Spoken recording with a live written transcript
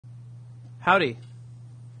Howdy.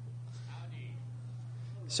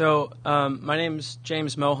 So my name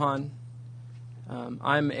is Moughon.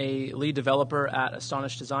 I'm a lead developer at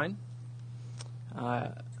Astonish Design. I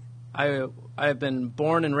have been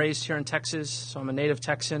born and raised here in Texas, so I'm a native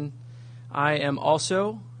Texan. I am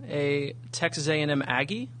also a Texas A&M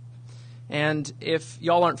Aggie. And if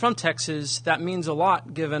y'all aren't from Texas, that means a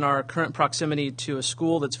lot given our current proximity to a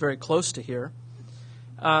school that's very close to here.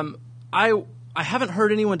 I haven't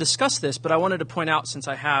heard anyone discuss this, but I wanted to point out, since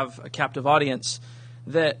I have a captive audience,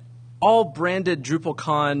 that all branded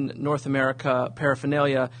DrupalCon North America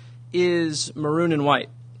paraphernalia is maroon and white,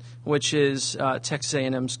 which is Texas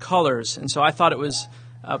A&M's colors. And so I thought it was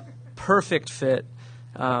a perfect fit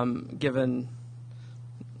given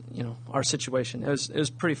our situation. It was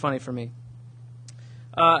pretty funny for me.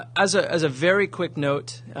 As a very quick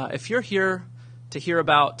note, if you're here to hear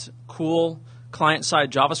about cool client-side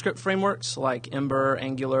JavaScript frameworks like Ember,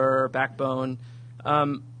 Angular, Backbone,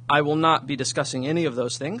 I will not be discussing any of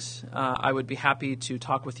those things. I would be happy to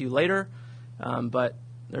talk with you later, but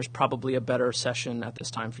there's probably a better session at this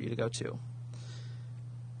time for you to go to.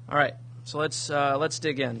 All right, so let's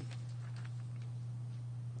dig in.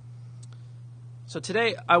 So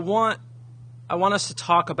today I want us to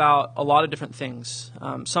talk about a lot of different things.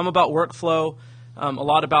 Some about workflow, a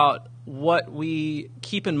lot about what we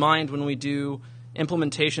keep in mind when we do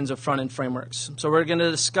implementations of front-end frameworks. So we're going to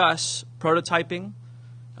discuss prototyping,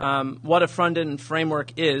 what a front-end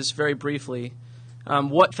framework is very briefly,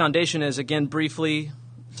 what foundation is again briefly,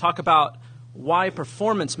 talk about why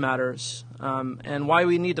performance matters, and why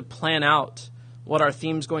we need to plan out what our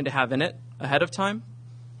theme's going to have in it ahead of time.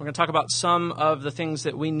 We're going to talk about some of the things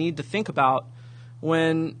that we need to think about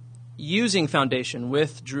when using Foundation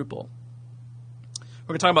with Drupal.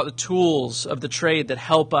 We're going to talk about the tools of the trade that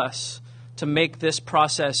help us to make this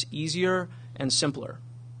process easier and simpler.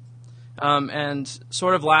 And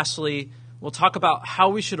sort of lastly, we'll talk about how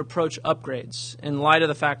we should approach upgrades in light of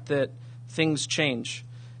the fact that things change,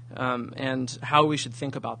 and how we should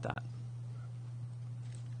think about that.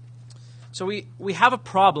 So we have a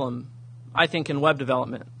problem, I think, in web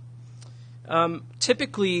development.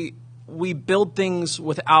 Typically, we build things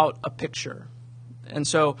without a picture. And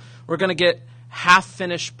so we're going to get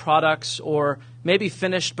half-finished products, or maybe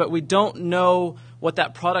finished, but we don't know what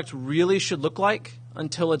that product really should look like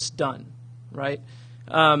until it's done, right?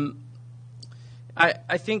 I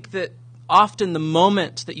think that often the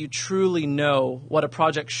moment that you truly know what a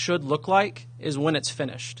project should look like is when it's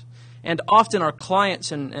finished. And often our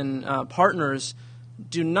clients and partners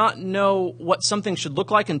do not know what something should look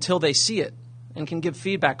like until they see it and can give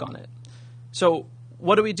feedback on it. So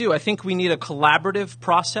what do? I think we need a collaborative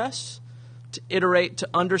process to iterate, to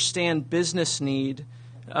understand business need,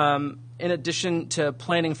 in addition to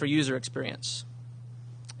planning for user experience.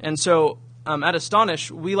 And so at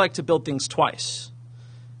Astonish, we like to build things twice.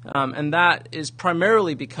 And that is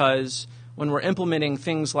primarily because when we're implementing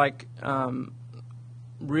things like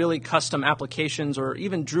really custom applications or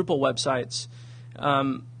even Drupal websites,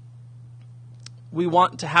 we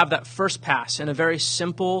want to have that first pass in a very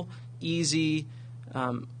simple, easy,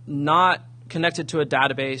 not connected to a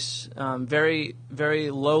database, very,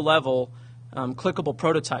 very low-level, clickable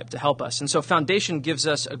prototype to help us. And so Foundation gives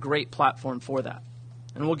us a great platform for that.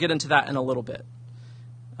 And we'll get into that in a little bit.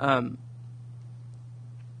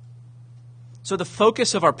 So the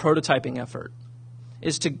focus of our prototyping effort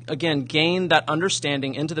is to, again, gain that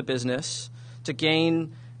understanding into the business, to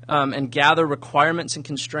gain and gather requirements and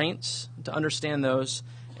constraints, to understand those,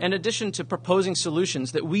 in addition to proposing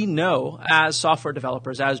solutions that we know as software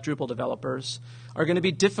developers, as Drupal developers, are going to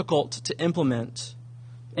be difficult to implement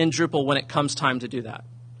in Drupal when it comes time to do that.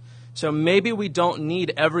 So maybe we don't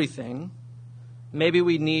need everything. Maybe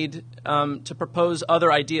we need to propose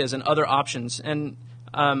other ideas and other options. And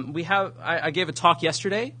I gave a talk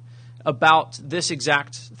yesterday about this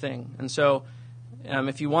exact thing. And so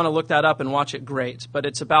if you want to look that up and watch it, great. But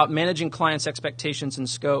it's about managing clients' expectations and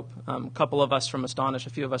scope. A couple of us from Astonish,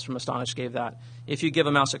 a few of us from Astonish gave that. If you give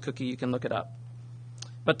a mouse a cookie, you can look it up.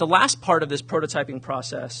 But the last part of this prototyping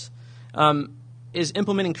process is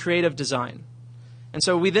implementing creative design. And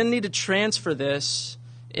so we then need to transfer this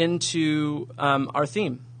into our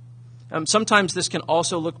theme. Sometimes this can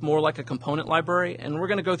also look more like a component library, and we're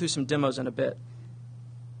going to go through some demos in a bit.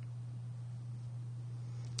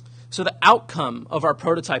 So the outcome of our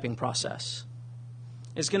prototyping process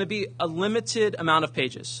is going to be a limited amount of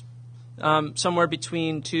pages, somewhere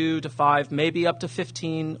between 2 to 5, maybe up to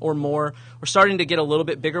 15 or more. We're starting to get a little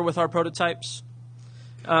bit bigger with our prototypes,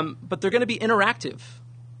 but they're going to be interactive.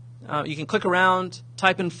 You can click around,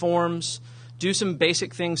 type in forms, do some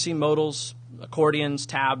basic things, see modals, accordions,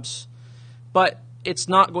 tabs. but it's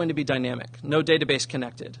not going to be dynamic. No database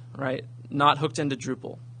connected, right? Not hooked into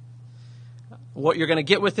Drupal. What you're going to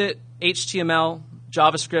get with it, HTML,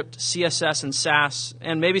 JavaScript, CSS, and Sass,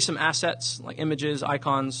 and maybe some assets like images,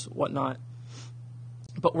 icons, whatnot.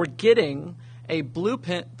 But we're getting a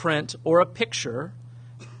blueprint or a picture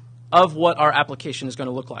of what our application is going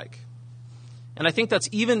to look like. And I think that's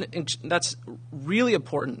really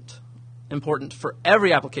important for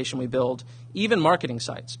every application we build, even marketing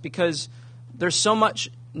sites, because there's so much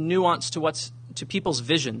nuance to people's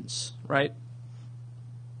visions, right?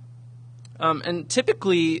 And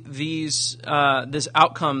typically, this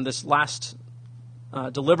outcome, this last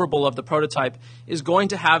deliverable of the prototype, is going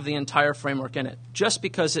to have the entire framework in it, just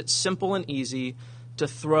because it's simple and easy to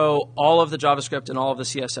throw all of the JavaScript and all of the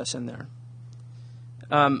CSS in there.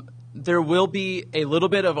 There will be a little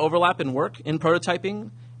bit of overlap in work in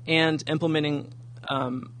prototyping and implementing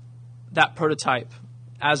that prototype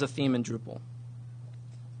as a theme in Drupal.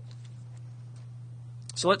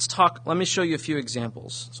 So let me show you a few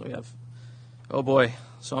examples. So we have, oh boy,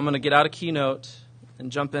 so I'm going to get out of Keynote and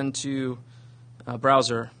jump into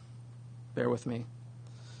browser. Bear with me.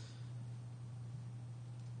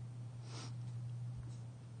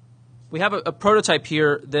 We have a prototype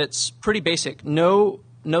here that's pretty basic. No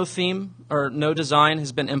theme or no design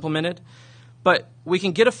has been implemented, but we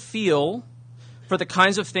can get a feel for the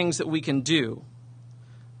kinds of things that we can do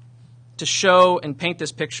to show and paint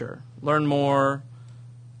this picture. Learn more.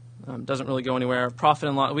 Doesn't really go anywhere. Profit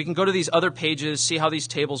and loss. We can go to these other pages, see how these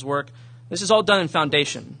tables work. This is all done in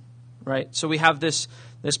Foundation, right? So we have this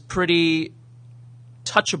pretty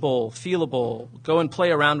touchable, feelable. Go and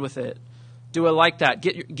play around with it. Do I like that?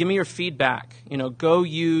 Give me your feedback. Go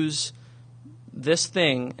use this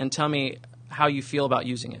thing and tell me how you feel about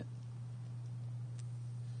using it.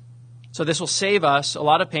 So this will save us a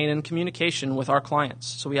lot of pain in communication with our clients,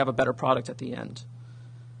 so we have a better product at the end.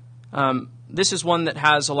 This is one that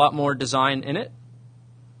has a lot more design in it.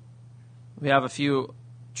 We have a few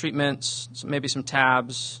treatments, maybe some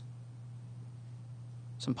tabs,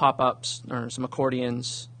 some pop-ups, or some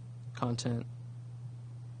accordions, content.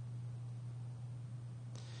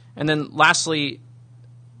 And then lastly,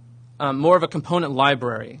 more of a component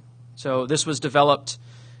library. So this was developed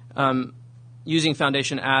using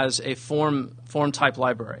Foundation as a form type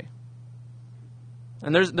library.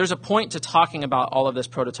 And there's a point to talking about all of this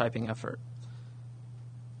prototyping effort.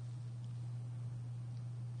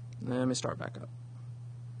 Let me start back up.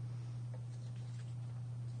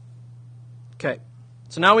 Okay,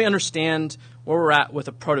 so now we understand where we're at with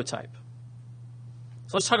a prototype.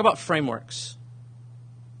 So let's talk about frameworks.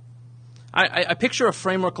 I picture a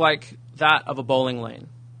framework like that of a bowling lane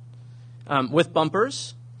with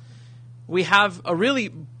bumpers. We have a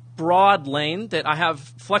really broad lane that I have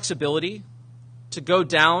flexibility to go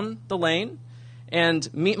down the lane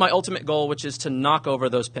and meet my ultimate goal, which is to knock over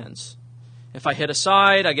those pins. If I hit a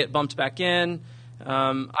side, I get bumped back in.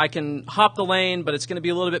 I can hop the lane, but it's going to be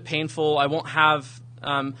a little bit painful. I won't have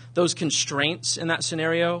those constraints in that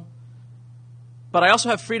scenario. But I also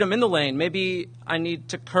have freedom in the lane. Maybe I need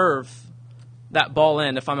to curve that ball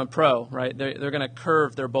in if I'm a pro, right? They're going to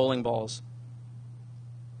curve their bowling balls.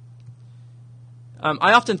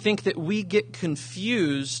 I often think that we get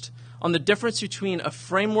confused on the difference between a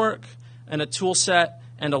framework and a tool set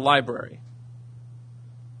and a library.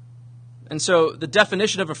 And so the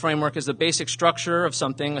definition of a framework is the basic structure of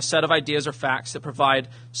something, a set of ideas or facts that provide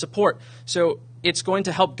support. So it's going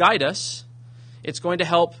to help guide us. It's going to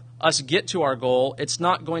help us get to our goal. It's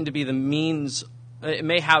not going to be the means. It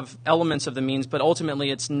may have elements of the means, but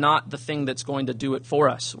ultimately it's not the thing that's going to do it for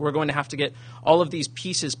us. We're going to have to get all of these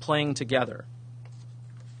pieces playing together.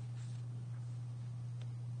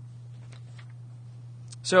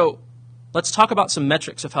 So let's talk about some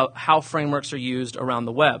metrics of how frameworks are used around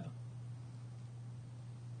the web.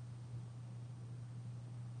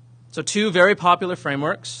 So two very popular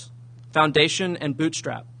frameworks, Foundation and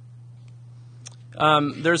Bootstrap.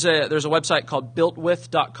 There's a website called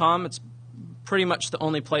builtwith.com. It's pretty much the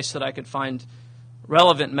only place that I could find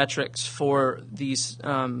relevant metrics for these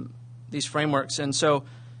frameworks. And so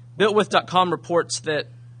builtwith.com reports that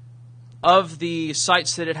of the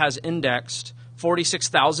sites that it has indexed,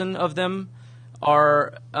 46,000 of them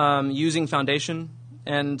are using Foundation.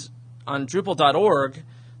 And on Drupal.org,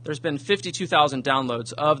 there's been 52,000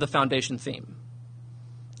 downloads of the Foundation theme.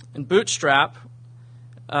 And Bootstrap,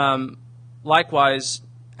 likewise,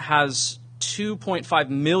 has 2.5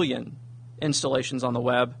 million installations on the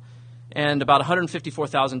web and about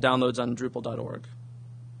 154,000 downloads on Drupal.org.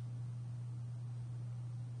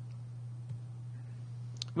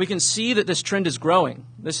 we can see that this trend is growing.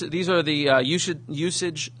 These are the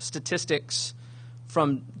usage statistics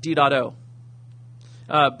from D.O.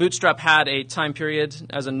 Bootstrap had a time period,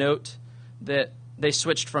 as a note, that they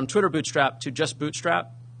switched from Twitter Bootstrap to just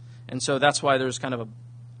Bootstrap. And so that's why there's kind of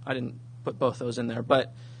I didn't put both those in there,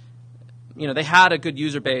 but they had a good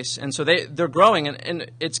user base, and so they're growing, and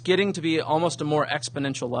it's getting to be almost a more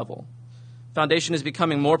exponential level. Foundation is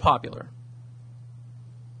becoming more popular.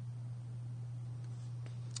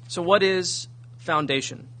 So what is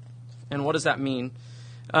Foundation, and what does that mean?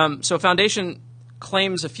 So Foundation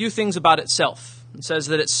claims a few things about itself. It says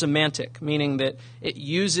that it's semantic, meaning that it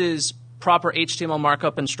uses proper HTML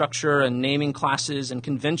markup and structure and naming classes and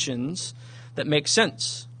conventions that make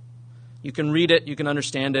sense. You can read it, you can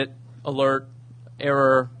understand it, alert,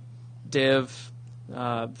 error, div,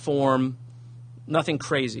 form, nothing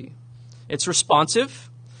crazy. It's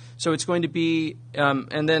responsive, so it's going to be,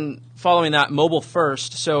 and then following that, mobile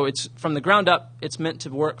first. So it's from the ground up, it's meant to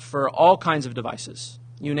work for all kinds of devices,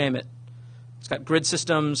 you name it. It's got grid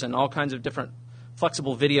systems and all kinds of different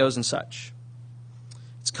flexible videos and such.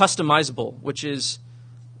 It's customizable, which is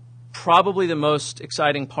probably the most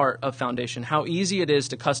exciting part of Foundation, how easy it is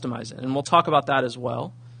to customize it. And we'll talk about that as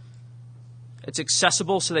well. It's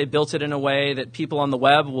accessible, so they built it in a way that people on the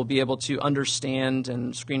web will be able to understand,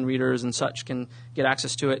 and screen readers and such can get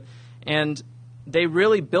access to it. And they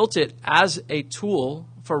really built it as a tool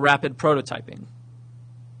for rapid prototyping.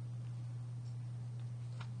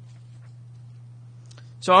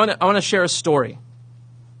 So I want to share a story.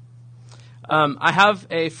 I have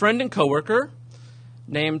a friend and coworker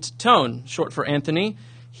named Tone, short for Anthony.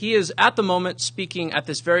 He is at the moment speaking at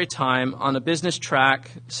this very time on a business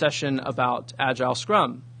track session about Agile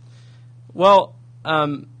Scrum. Well,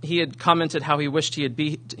 he had commented how he wished he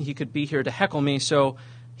could be here to heckle me, so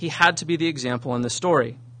he had to be the example in this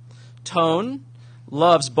story. Tone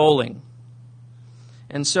loves bowling.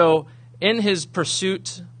 And so in his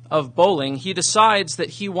pursuit of bowling, he decides that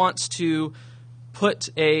he wants to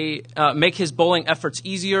make his bowling efforts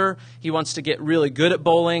easier. He wants to get really good at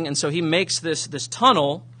bowling, and so he makes this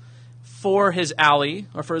tunnel for his alley,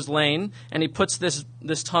 or for his lane, and he puts this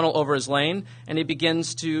tunnel over his lane, and he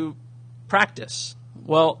begins to practice.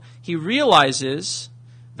 Well, he realizes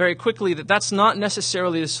very quickly that that's not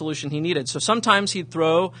necessarily the solution he needed. So sometimes he'd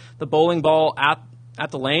throw the bowling ball at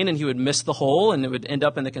the lane, and he would miss the hole, and it would end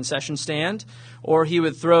up in the concession stand. Or he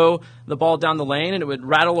would throw the ball down the lane, and it would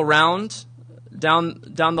rattle around down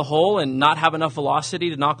the hole and not have enough velocity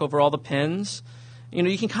to knock over all the pins.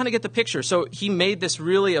 You can kind of get the picture. So he made this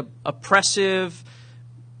really oppressive,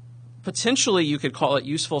 potentially you could call it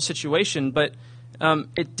useful situation, but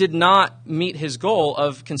it did not meet his goal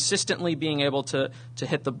of consistently being able to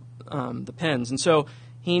hit the pins. And so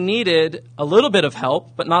he needed a little bit of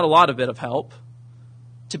help, but not a lot of bit of help,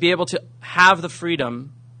 to be able to have the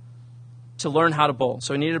freedom to learn how to bowl.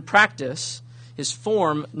 So he needed to practice his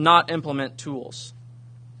form, not implement tools.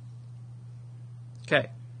 Okay.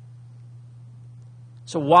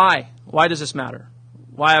 So why? Why does this matter?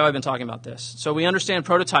 Why have I been talking about this? So we understand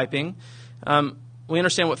prototyping. We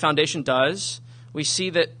understand what Foundation does. We see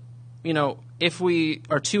that, if we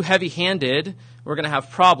are too heavy-handed, we're going to have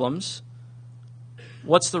problems.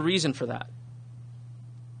 What's the reason for that?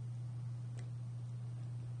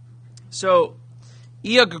 So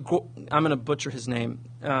I'm going to butcher his name.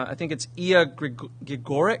 I think it's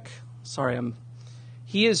Grigoric. Sorry,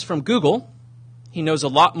 he is from Google. He knows a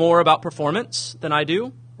lot more about performance than I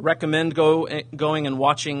do. Recommend going and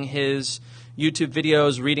watching his YouTube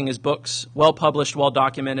videos, reading his books, well-published,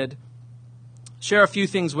 well-documented. Share a few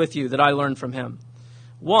things with you that I learned from him.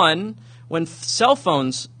 One, when cell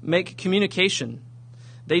phones make communication,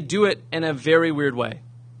 they do it in a very weird way.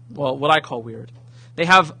 Well, what I call weird. They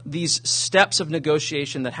have these steps of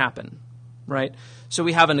negotiation that happen, right? So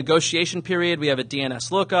we have a negotiation period, we have a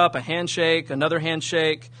DNS lookup, a handshake, another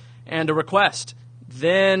handshake, and a request.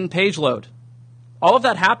 Then page load. All of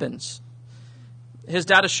that happens. His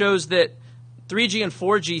data shows that 3G and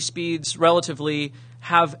 4G speeds relatively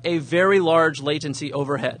have a very large latency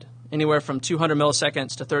overhead, anywhere from 200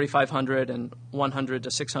 milliseconds to 3,500 and 100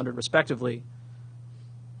 to 600 respectively.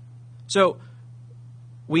 So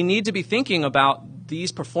we need to be thinking about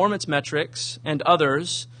these performance metrics and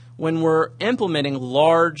others when we're implementing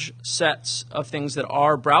large sets of things that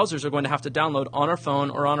our browsers are going to have to download on our phone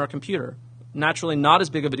or on our computer. Naturally, not as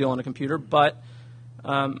big of a deal on a computer, but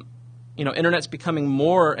internet's becoming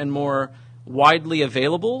more and more widely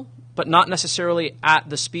available, but not necessarily at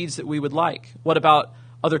the speeds that we would like. What about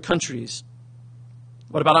other countries?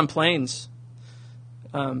 What about on planes?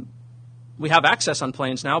 We have access on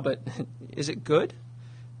planes now, but is it good?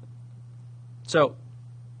 So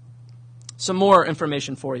Some more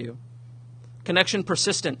information for you. Connection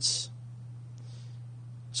persistence.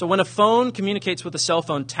 So when a phone communicates with a cell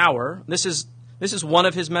phone tower, this is one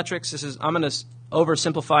of his metrics. I'm going to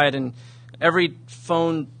oversimplify it, and every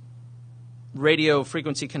phone radio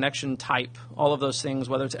frequency connection type, all of those things,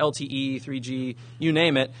 whether it's LTE, 3G, you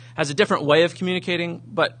name it, has a different way of communicating.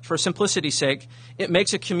 But for simplicity's sake, it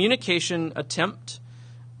makes a communication attempt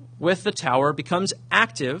with the tower, becomes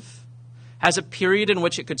active, has a period in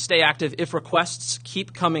which it could stay active if requests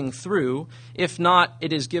keep coming through. If not,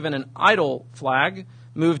 it is given an idle flag,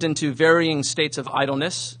 moved into varying states of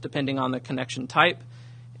idleness, depending on the connection type,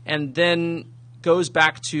 and then goes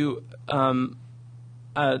back to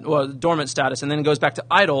dormant status, and then goes back to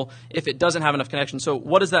idle if it doesn't have enough connection. So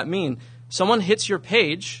what does that mean? Someone hits your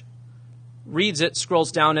page, reads it,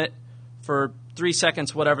 scrolls down it for 3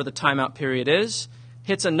 seconds, whatever the timeout period is,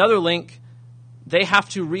 hits another link, they have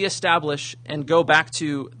to reestablish and go back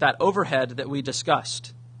to that overhead that we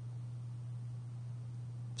discussed.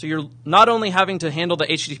 So you're not only having to handle the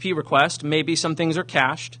HTTP request, maybe some things are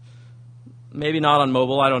cached, maybe not on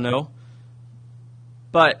mobile, I don't know,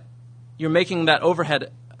 but you're making that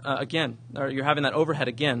overhead again, or you're having that overhead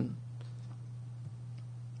again.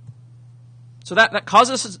 So that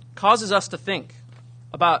causes us to think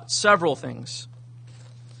about several things.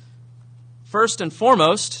 First and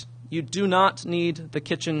foremost, you do not need the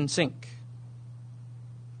kitchen sink.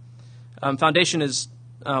 Foundation is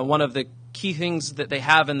one of the key things that they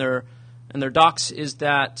have in their docs is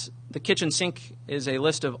that the kitchen sink is a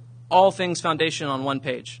list of all things Foundation on one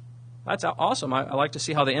page. That's awesome. I like to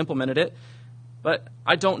see how they implemented it, but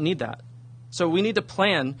I don't need that. So we need to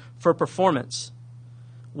plan for performance.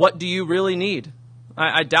 What do you really need?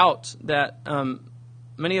 I doubt that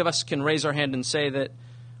many of us can raise our hand and say that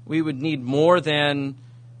we would need more than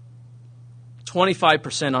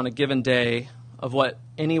 25% on a given day of what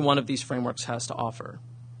any one of these frameworks has to offer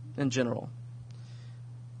in general.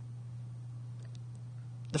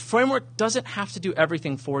 The framework doesn't have to do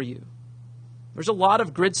everything for you. There's a lot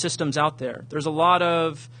of grid systems out there. There's a lot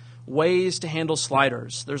of ways to handle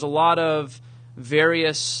sliders. There's a lot of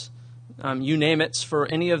various, you name it, for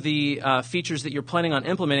any of the features that you're planning on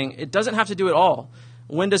implementing. It doesn't have to do it all.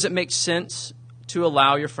 When does it make sense to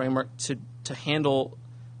allow your framework to handle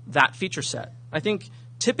that feature set? I think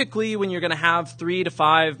typically when you're going to have 3 to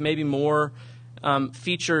 5, maybe more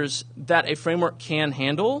features that a framework can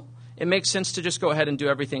handle, it makes sense to just go ahead and do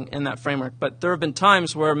everything in that framework. But there have been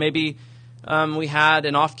times where maybe we had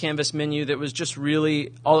an off-canvas menu that was just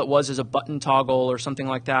really, all it was is a button toggle or something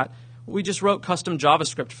like that. We just wrote custom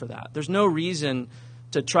JavaScript for that. There's no reason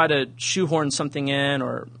to try to shoehorn something in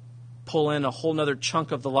or pull in a whole nother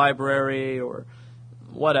chunk of the library or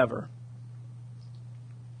whatever.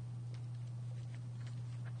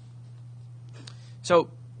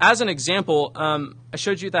 So as an example, I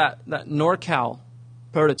showed you that NorCal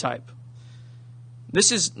prototype.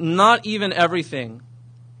 This is not even everything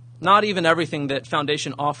that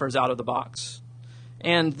Foundation offers out of the box.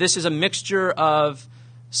 And this is a mixture of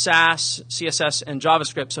Sass, CSS, and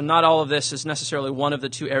JavaScript, so not all of this is necessarily one of the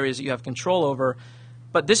two areas that you have control over.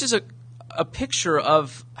 But this is a picture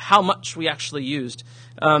of how much we actually used.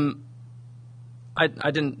 I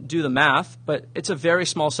didn't do the math, but it's a very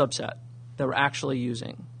small subset that we're actually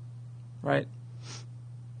using, right?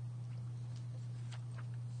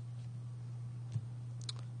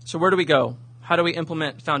 So where do we go? How do we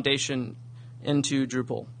implement Foundation into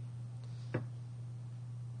Drupal?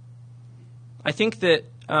 I think that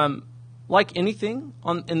like anything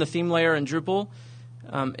in the theme layer in Drupal,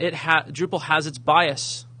 Drupal has its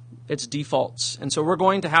bias, its defaults, and so we're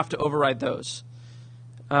going to have to override those.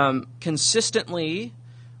 Consistently,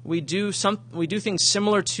 we do things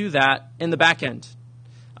similar to that in the back end.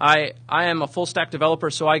 I am a full stack developer,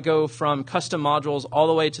 so I go from custom modules all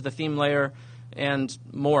the way to the theme layer and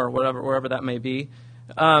more, wherever that may be.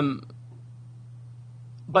 But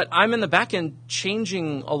I'm in the back end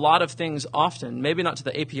changing a lot of things often, maybe not to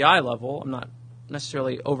the API level. I'm not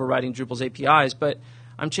necessarily overriding Drupal's APIs, but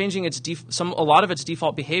I'm changing a lot of its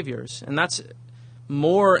default behaviors, and that's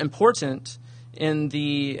more important in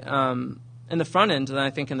the front end than I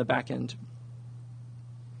think in the back end.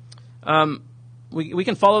 We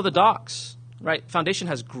can follow the docs, right? Foundation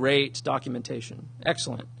has great documentation,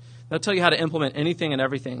 excellent. They'll tell you how to implement anything and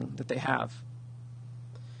everything that they have.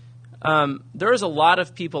 There is a lot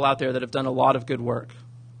of people out there that have done a lot of good work.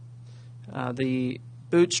 The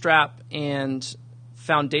Bootstrap and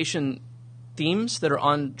Foundation themes that are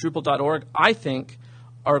on Drupal.org, I think,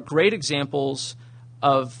 are great examples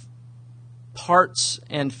of parts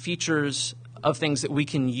and features of things that we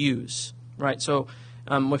can use, right? So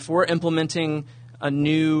if we're implementing a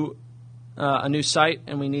new a new site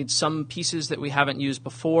and we need some pieces that we haven't used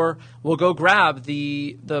before, we'll go grab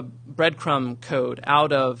the breadcrumb code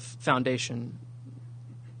out of Foundation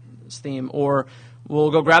theme, or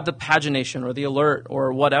we'll go grab the pagination or the alert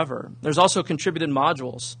or whatever. There's also contributed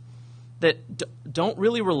modules that don't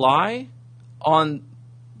really rely on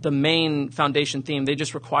the main Foundation theme. They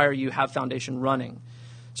just require you have Foundation running.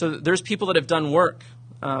 So there's people that have done work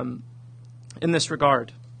in this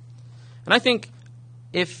regard. And I think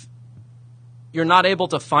if you're not able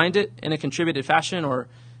to find it in a contributed fashion or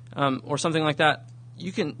something like that,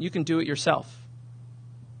 you can do it yourself.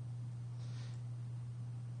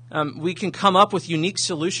 We can come up with unique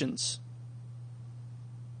solutions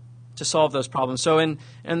to solve those problems. So in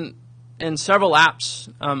several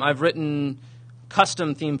apps, I've written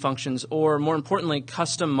custom theme functions, or more importantly,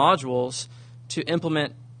 custom modules to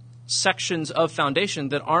implement sections of Foundation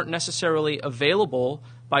that aren't necessarily available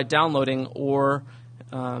by downloading or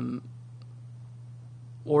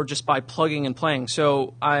just by plugging and playing.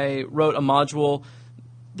 So I wrote a module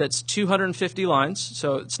that's 250 lines,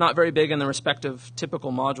 so it's not very big in the respective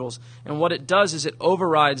typical modules. And what it does is it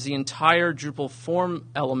overrides the entire Drupal form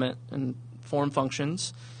element and form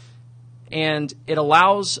functions, and it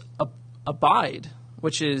allows Abide,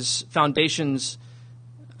 which is Foundation's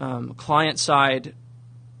client-side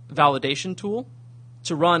validation tool,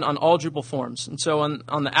 to run on all Drupal forms. And so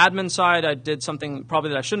on the admin side, I did something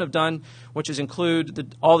probably that I shouldn't have done, which is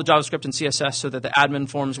include all the JavaScript and CSS so that the admin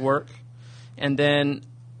forms work. And then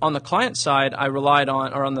on the client side, I relied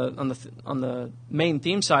on, or on the main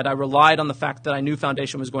theme side, I relied on the fact that I knew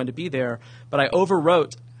Foundation was going to be there, but I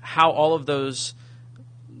overwrote how all of those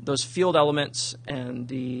field elements and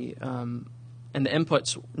the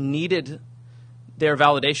inputs needed their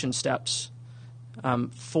validation steps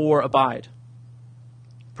for Abide.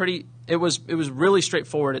 It was really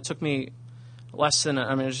straightforward. It took me less than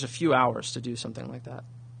just a few hours to do something like that.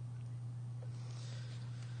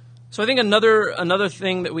 So I think another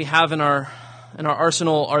thing that we have in our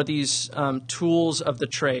arsenal are these tools of the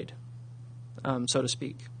trade, so to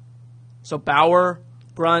speak. So Bower,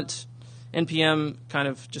 Grunt, NPM, kind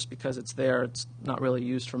of just because it's there, it's not really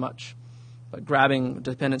used for much, but grabbing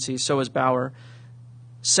dependencies. So is Bower,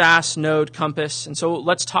 Sass, Node, Compass, and so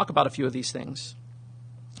let's talk about a few of these things.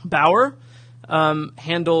 Bower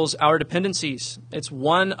handles our dependencies. It's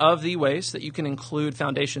one of the ways that you can include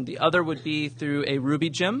Foundation. The other would be through a Ruby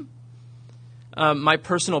gem. My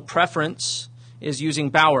personal preference is using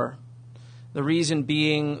Bower. The reason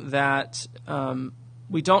being that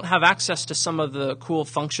we don't have access to some of the cool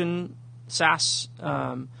function Sass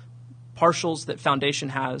partials that Foundation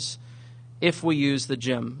has if we use the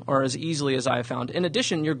gem, or as easily as I have found. In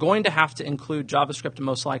addition, you're going to have to include JavaScript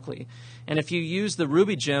most likely. And if you use the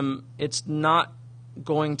Ruby gem, it's not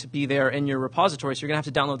going to be there in your repository, so you're going to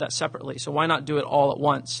have to download that separately. So why not do it all at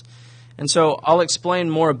once? And so I'll explain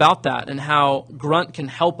more about that and how Grunt can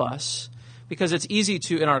help us, because it's easy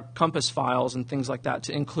to, in our Compass files and things like that,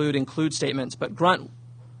 to include statements, but Grunt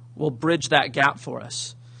will bridge that gap for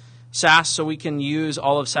us. Sass, so we can use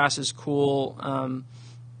all of Sass's cool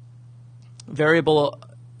variable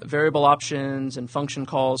options and function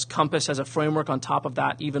calls. Compass has a framework on top of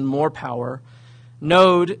that, even more power.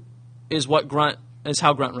 Node is how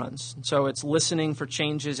Grunt runs. So it's listening for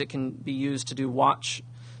changes. It can be used to do watch,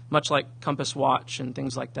 much like Compass Watch and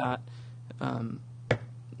things like that.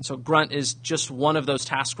 So Grunt is just one of those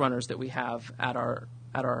task runners that we have at our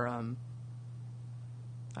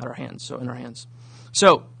hands. So in our hands.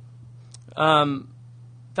 So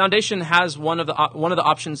Foundation has one of the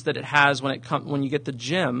options that it has when you get the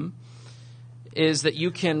gem is that you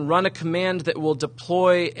can run a command that will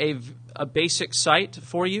deploy a basic site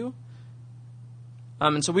for you.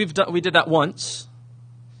 And so we did that once,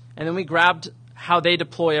 and then we grabbed how they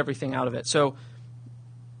deploy everything out of it. So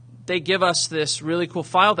they give us this really cool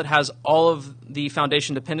file that has all of the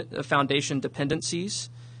Foundation dependencies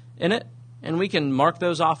in it, and we can mark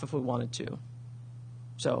those off if we wanted to.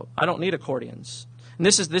 So I don't need accordions. And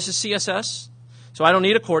this is CSS, so I don't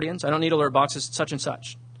need accordions. I don't need alert boxes, such and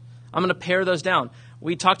such. I'm going to pare those down.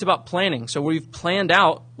 We talked about planning, so we've planned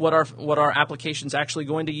out what our application's actually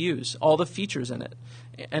going to use, all the features in it,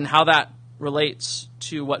 and how that relates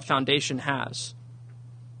to what Foundation has.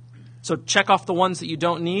 So check off the ones that you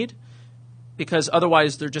don't need, because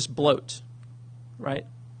otherwise they're just bloat, right?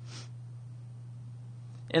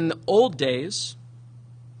 In the old days,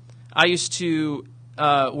 I used to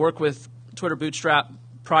work with Twitter Bootstrap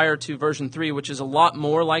prior to version 3, which is a lot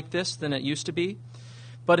more like this than it used to be.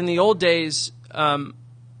 But in the old days,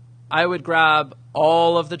 I would grab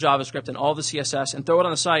all of the JavaScript and all the CSS and throw it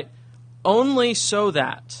on the site only so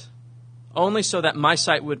that only so that my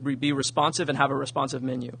site would be responsive and have a responsive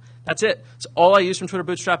menu. That's it. It's all I use from Twitter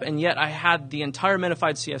Bootstrap, and yet I had the entire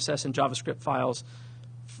minified CSS and JavaScript files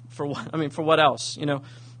for what? I mean, for what else? You know,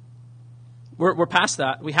 we're past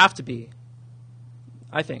that. We have to be,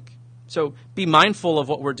 I think. So be mindful of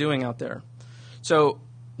what we're doing out there. So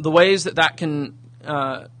the ways that can,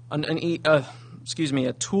 a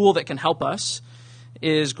tool that can help us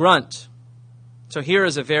is Grunt. So here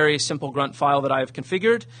is a very simple Grunt file that I've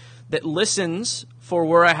configured that listens for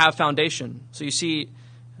where I have foundation. So you see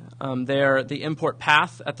there the import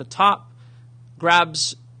path at the top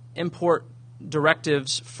grabs import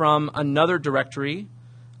directives from another directory,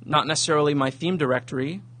 not necessarily my theme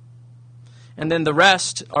directory. And then the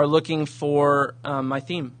rest are looking for my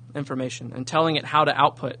theme information and telling it how to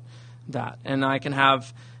output that. And I can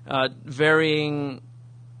have varying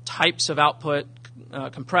types of output,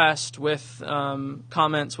 compressed with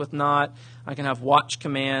comments, with not. I can have watch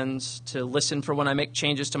commands to listen for when I make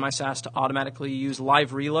changes to my Sass, to automatically use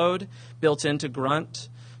live reload built into Grunt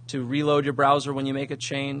to reload your browser when you make a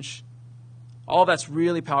change. All that's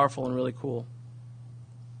really powerful and really cool.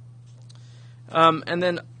 And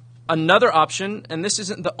then another option, and this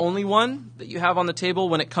isn't the only one that you have on the table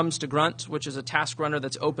when it comes to Grunt, which is a task runner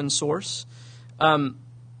that's open source.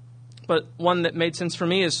 But one that made sense for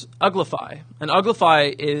me is Uglify. And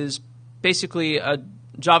Uglify is basically a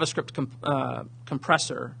JavaScript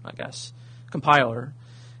compressor, I guess, compiler.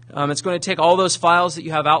 It's going to take all those files that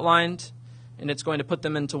you have outlined, and it's going to put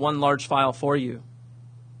them into one large file for you.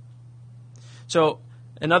 So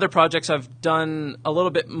in other projects, I've done a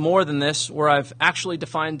little bit more than this, where I've actually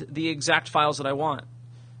defined the exact files that I want.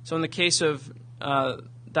 So in the case of that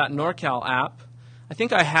NorCal app, I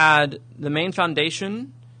think I had the main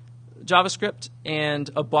foundation JavaScript and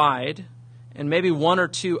abide, and maybe one or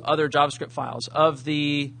two other JavaScript files of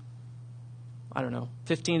the, I don't know,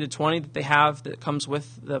 15 to 20 that they have that comes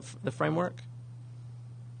with the framework,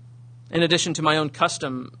 in addition to my own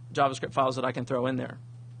custom JavaScript files that I can throw in there.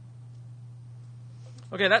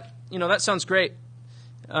 Okay, that sounds great,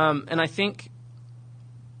 and I think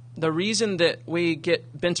the reason that we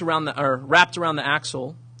get bent around or wrapped around the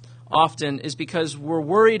axle often is because we're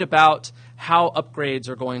worried about how upgrades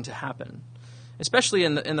are going to happen, especially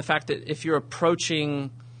in the fact that if you're approaching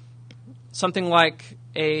something like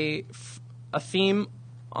a theme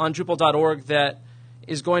on Drupal.org that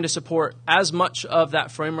is going to support as much of that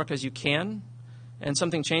framework as you can, and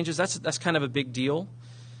something changes, that's kind of a big deal.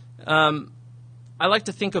 I like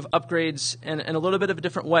to think of upgrades in a little bit of a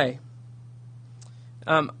different way.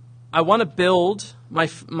 I want to build my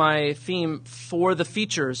theme for the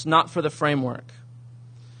features, not for the framework.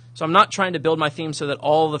 So I'm not trying to build my theme so that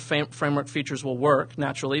all the framework features will work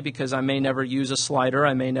naturally, because I may never use a slider,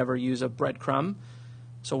 I may never use a breadcrumb.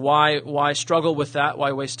 So why struggle with that?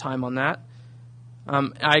 Why waste time on that?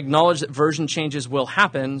 I acknowledge that version changes will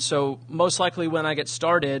happen, so most likely when I get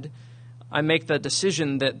started, I make the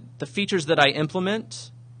decision that the features that I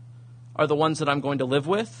implement are the ones that I'm going to live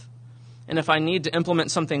with. And if I need to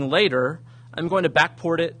implement something later, I'm going to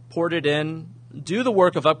backport it, port it in, do the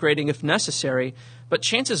work of upgrading if necessary. But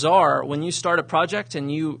chances are, when you start a project and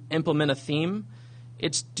you implement a theme,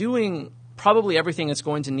 it's doing probably everything it's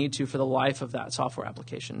going to need to for the life of that software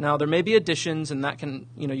application. Now, there may be additions, and that can,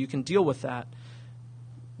 you can deal with that.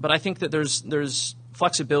 But I think that there's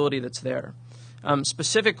flexibility that's there.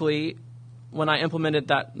 Specifically, when I implemented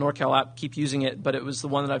that NorCal app, keep using it, but it was the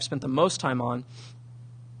one that I've spent the most time on.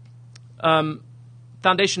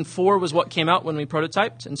 Foundation 4 was what came out when we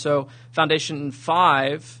prototyped, and so Foundation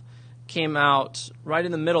 5 came out right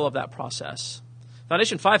in the middle of that process.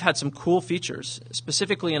 Foundation 5 had some cool features,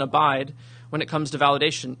 specifically in Abide when it comes to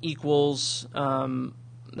validation, equals. There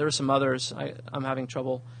were some others. I'm having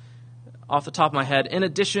trouble off the top of my head. In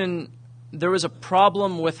addition, there was a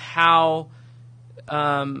problem with how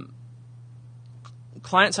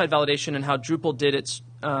client-side validation and how Drupal did its,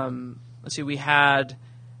 we had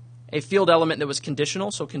a field element that was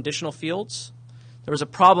conditional, so conditional fields. There was a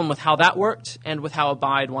problem with how that worked and with how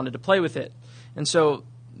Abide wanted to play with it. And so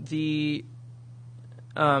the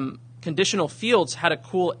conditional fields had a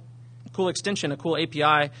cool extension, a cool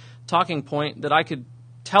API talking point that I could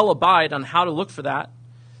tell Abide on how to look for that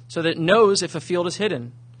so that it knows if a field is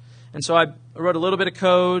hidden. And so I wrote a little bit of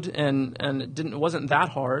code, and it wasn't that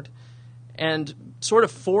hard, and sort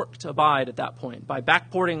of forked Abide at that point by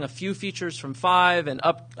backporting a few features from 5 and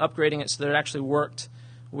upgrading it so that it actually worked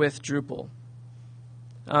with Drupal.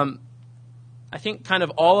 I think kind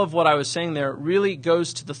of all of what I was saying there really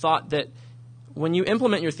goes to the thought that when you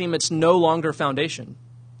implement your theme, it's no longer foundation.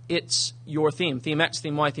 It's your theme, theme X,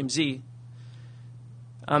 theme Y, theme Z.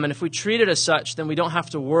 And if we treat it as such, then we don't have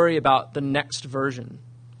to worry about the next version.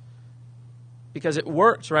 Because it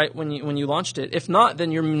worked, right, when you launched it. If not,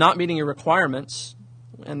 then you're not meeting your requirements,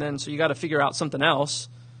 and then so you got to figure out something else.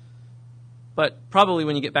 But probably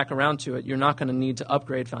when you get back around to it, you're not going to need to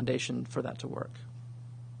upgrade Foundation for that to work.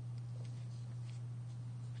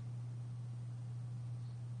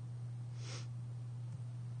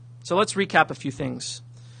 So let's recap a few things.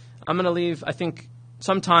 I'm going to leave, I think,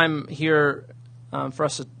 some time here for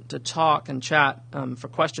us to talk and chat for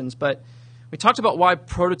questions, but we talked about why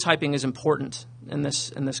prototyping is important in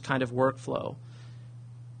this kind of workflow.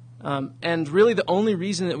 And really the only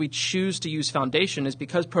reason that we choose to use Foundation is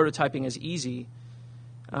because prototyping is easy.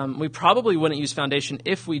 We probably wouldn't use Foundation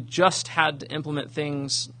if we just had to implement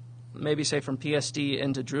things, maybe say from PSD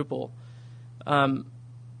into Drupal.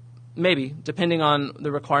 Maybe, depending on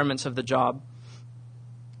the requirements of the job.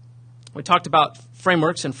 We talked about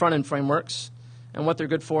frameworks and front-end frameworks and what they're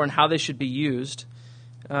good for and how they should be used.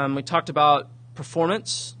 We talked about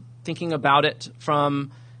performance, thinking about it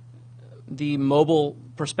from the mobile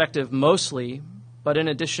perspective mostly, but in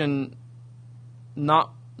addition,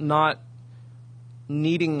 not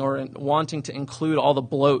needing or wanting to include all the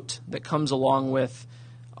bloat that comes along with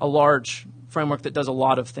a large framework that does a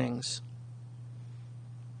lot of things.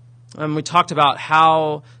 And we talked about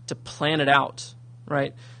how to plan it out,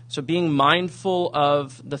 right? So being mindful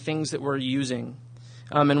of the things that we're using.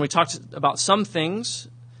 And we talked about some things,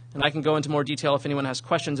 and I can go into more detail if anyone has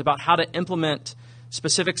questions, about how to implement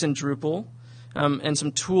specifics in Drupal and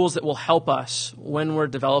some tools that will help us when we're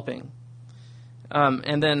developing.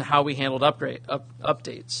 And then how we handled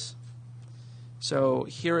updates. So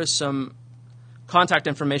here is some contact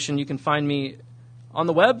information. You can find me on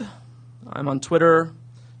the web. I'm on Twitter.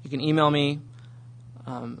 You can email me.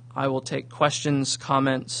 I will take questions,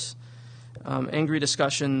 comments, angry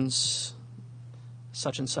discussions,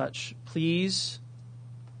 such and such. Please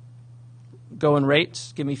go and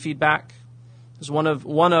rate. Give me feedback. It's one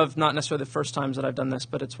of not necessarily the first times that I've done this,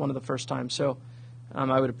 but it's one of the first times. So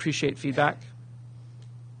I would appreciate feedback.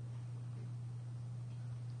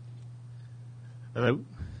 Hello.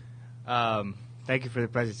 Thank you for the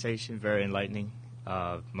presentation. Very enlightening.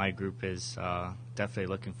 My group is definitely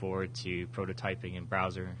looking forward to prototyping in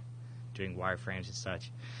browser, doing wireframes and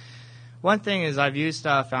such. One thing is I've used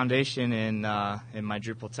Foundation in my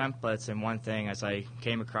Drupal templates, and one thing as I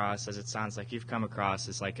came across, as it sounds like you've come across,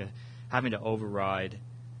 is like having to override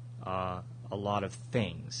a lot of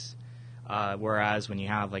things. Whereas when you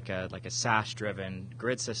have like a SAS-driven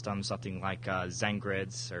grid system, something like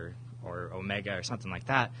ZenGrids or Omega or something like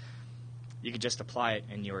that, you could just apply it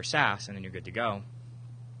in your SAS and then you're good to go.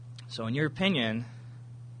 So in your opinion,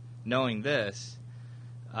 knowing this,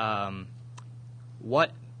 to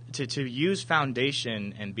use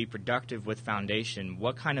Foundation and be productive with Foundation,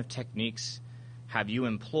 what kind of techniques have you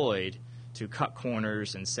employed to cut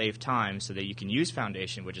corners and save time so that you can use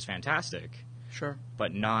Foundation, which is fantastic, Sure.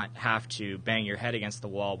 but not have to bang your head against the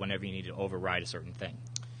wall whenever you need to override a certain thing?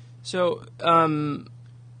 So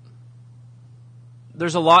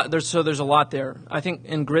there's a lot there. I think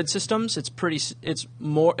in grid systems, it's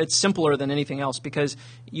simpler than anything else because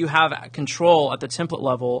you have control at the template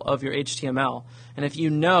level of your HTML. And if you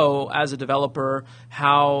know as a developer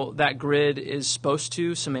how that grid is supposed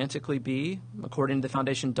to semantically be according to the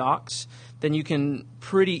Foundation docs, then you can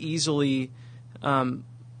pretty easily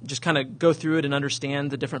just kind of go through it and understand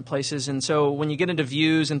the different places. And so when you get into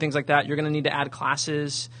views and things like that, you're going to need to add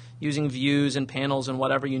classes using views and panels and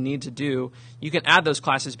whatever you need to do. You can add those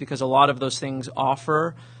classes because a lot of those things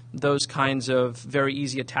offer those kinds of very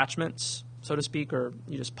easy attachments, so to speak, or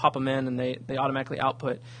you just pop them in and they automatically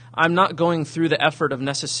output. I'm not going through the effort of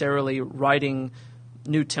necessarily writing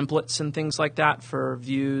new templates and things like that for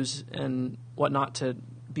views and whatnot to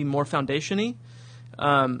be more Foundation-y.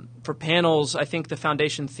 For panels, I think the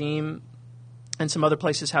Foundation theme and some other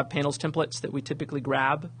places have panels templates that we typically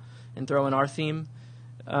grab and throw in our theme.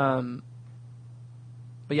 But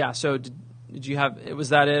yeah, so did you have, was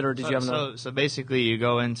that it, or did you have another? So basically you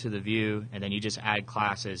go into the view and then you just add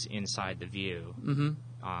classes inside the view. Mm-hmm.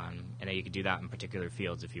 And then you can do that in particular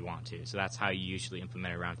fields if you want to. So that's how you usually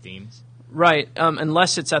implement around themes? Right,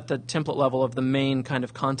 unless it's at the template level of the main kind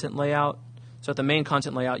of content layout. So at the main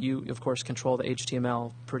content layout, you, of course, control the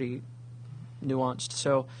HTML pretty nuanced.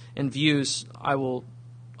 So in views, I will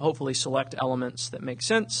hopefully select elements that make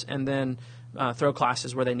sense and then throw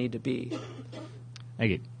classes where they need to be.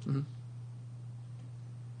 Thank you. Mm-hmm.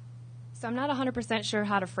 So I'm not 100% sure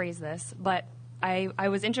how to phrase this, but I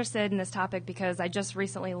was interested in this topic because I just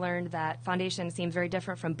recently learned that Foundation seems very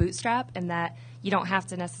different from Bootstrap and that you don't have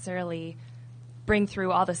to necessarily bring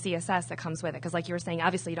through all the CSS that comes with it. Because like you were saying,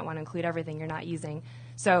 obviously you don't want to include everything you're not using.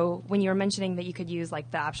 So when you were mentioning that you could use like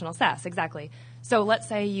the optional Sass, exactly. So let's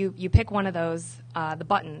say you pick one of those, the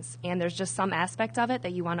buttons, and there's just some aspect of it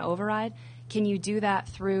that you want to override. Can you do that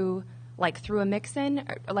through a mix-in?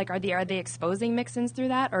 Or, like, are they exposing mix-ins through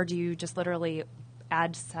that, or do you just literally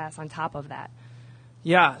add Sass on top of that?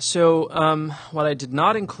 Yeah, so what I did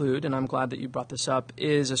not include, and I'm glad that you brought this up,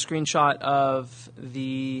 is a screenshot of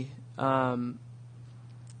the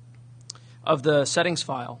settings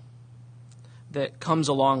file that comes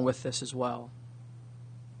along with this as well.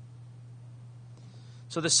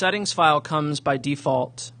 So the settings file comes by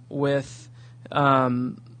default with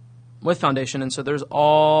Foundation, and so there's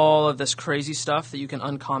all of this crazy stuff that you can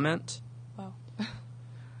uncomment. Wow.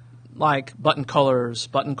 Like button colors,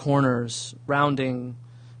 button corners, rounding,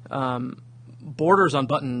 borders on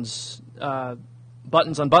buttons,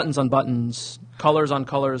 buttons on buttons on buttons, colors on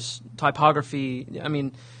colors, typography. I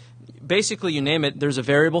mean, basically, you name it, there's a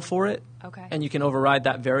variable for it, Okay. and you can override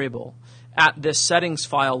that variable at this settings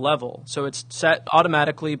file level. So it's set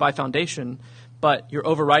automatically by Foundation, but you're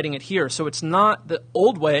overriding it here. So it's not the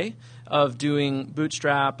old way of doing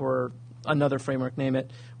Bootstrap or another framework, name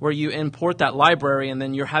it, where you import that library and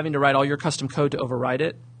then you're having to write all your custom code to override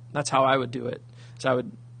it. That's how I would do it. So I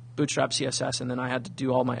would Bootstrap CSS, and then I had to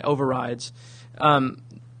do all my overrides.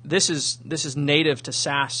 This is native to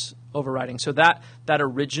Sass overriding. So that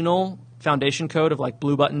original Foundation code of like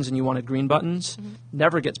blue buttons and you wanted green buttons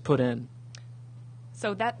never gets put in.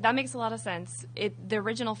 So that makes a lot of sense. The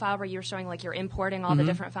original file where you were showing like you're importing all the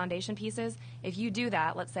different Foundation pieces, if you do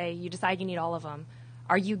that, let's say you decide you need all of them,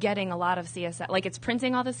 are you getting a lot of CSS? Like it's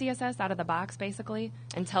printing all the CSS out of the box basically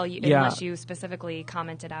unless you specifically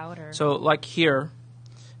comment it out? Or So like here,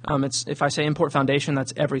 it's if I say import Foundation,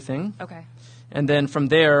 that's everything. Okay. And then from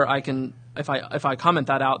there, I can, if I comment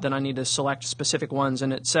that out, then I need to select specific ones.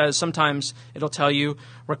 And it says sometimes it'll tell you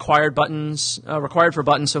required buttons, required for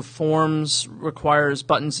buttons. So forms requires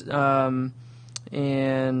buttons, and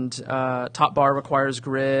top bar requires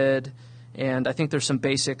grid. And I think there's some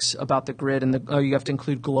basics about the grid. And you have to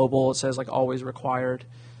include global. It says like always required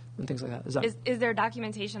and things like that. Is there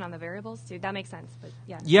documentation on the variables too? That makes sense. But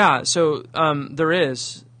yeah. Yeah. So there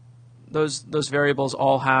is. Those variables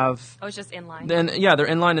all have. Oh, it's just inline. Then yeah, they're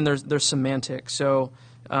inline and there's semantic. So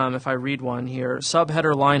if I read one here,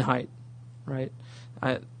 subheader line height, right?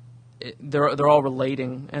 They're all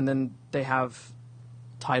relating, and then they have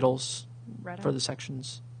titles for the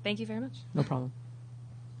sections. Thank you very much. No problem.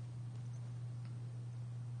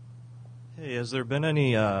 Hey, has there been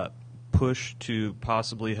any push to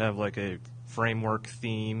possibly have like a framework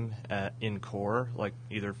theme in core, like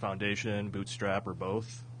either Foundation, Bootstrap, or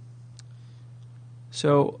both?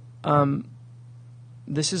 So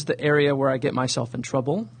this is the area where I get myself in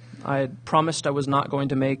trouble. I had promised I was not going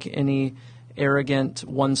to make any arrogant,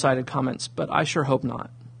 one-sided comments, but I sure hope not.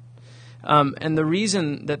 And the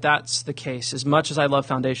reason that that's the case, as much as I love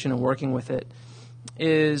Foundation and working with it,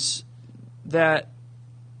 is that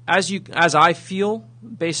as I feel,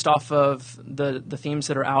 based off of the themes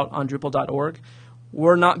that are out on Drupal.org,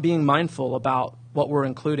 we're not being mindful about what we're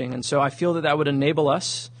including. And so I feel that would enable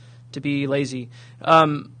us to be lazy.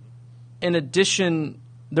 In addition,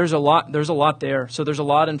 there's a lot there. So there's a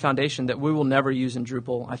lot in Foundation that we will never use in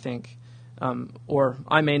Drupal, I think, or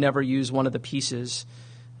I may never use one of the pieces.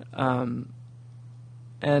 And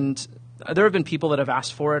there have been people that have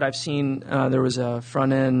asked for it. I've seen there was a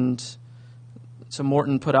front end. So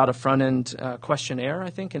Morton put out a front end questionnaire,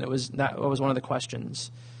 I think, and that was one of the questions.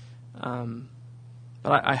 But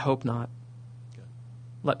I hope not.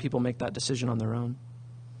 Let people make that decision on their own.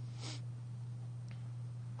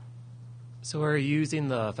 So are you using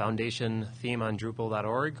the Foundation theme on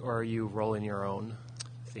Drupal.org, or are you rolling your own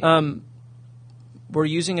theme? We're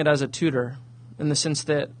using it as a tutor in the sense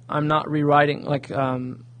that I'm not rewriting like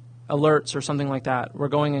alerts or something like that. We're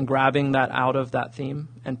going and grabbing that out of that theme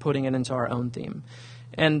and putting it into our own theme.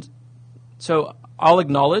 And so I'll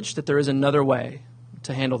acknowledge that there is another way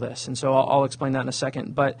to handle this, and so I'll explain that in a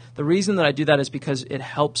second. But the reason that I do that is because it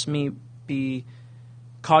helps me be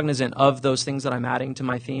cognizant of those things that I'm adding to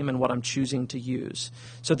my theme and what I'm choosing to use.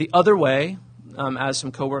 So the other way, as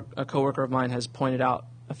a coworker of mine has pointed out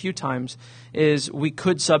a few times, is we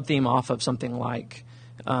could sub-theme off of something like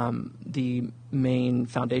the main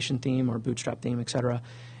Foundation theme or Bootstrap theme, etc.,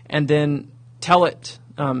 and then tell it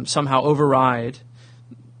somehow override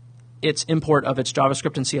its import of its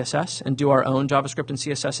JavaScript and CSS and do our own JavaScript and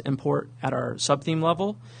CSS import at our sub-theme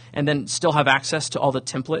level, and then still have access to all the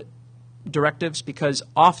template directives, because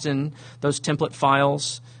often those template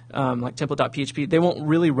files, like template.php, they won't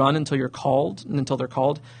really run until they're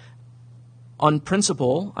called. on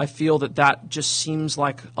principle, I feel that just seems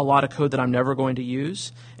like a lot of code that I'm never going to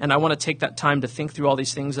use, and I want to take that time to think through all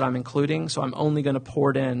these things that I'm including, so I'm only going to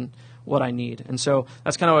port in what I need. And so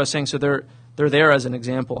that's kind of what I was saying. So they're there as an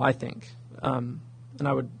example, I think, and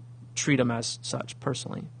I would treat them as such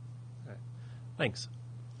personally. Okay. Thanks.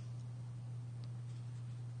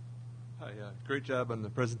 Hi, great job on the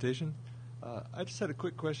presentation. I just had a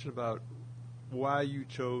quick question about why you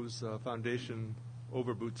chose Foundation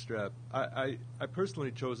over Bootstrap. I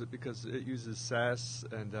personally chose it because it uses Sass,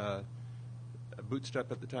 and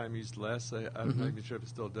Bootstrap at the time used less. I'm not even sure if it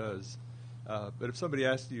still does. But if somebody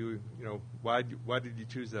asked you, why did you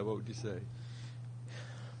choose that, what would you say?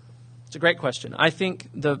 It's a great question. I think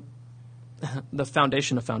the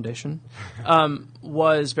foundation of Foundation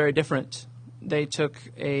was very different. They took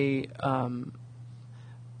a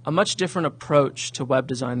much different approach to web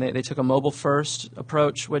design. They took a mobile-first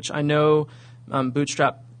approach, which I know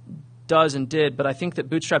Bootstrap does and did, but I think that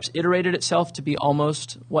Bootstrap's iterated itself to be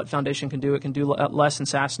almost what Foundation can do. It can do less in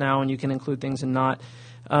Sass now, and you can include things and not.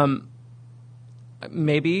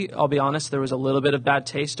 Maybe, I'll be honest, there was a little bit of bad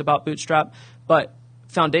taste about Bootstrap, but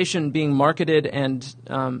Foundation being marketed and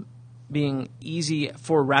being easy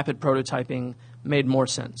for rapid prototyping made more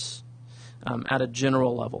sense at a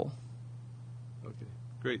general level. Okay,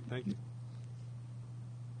 great, thank you.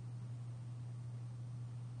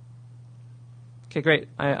 Okay, great.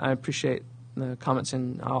 I appreciate the comments,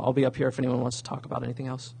 and I'll be up here if anyone wants to talk about anything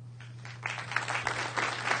else.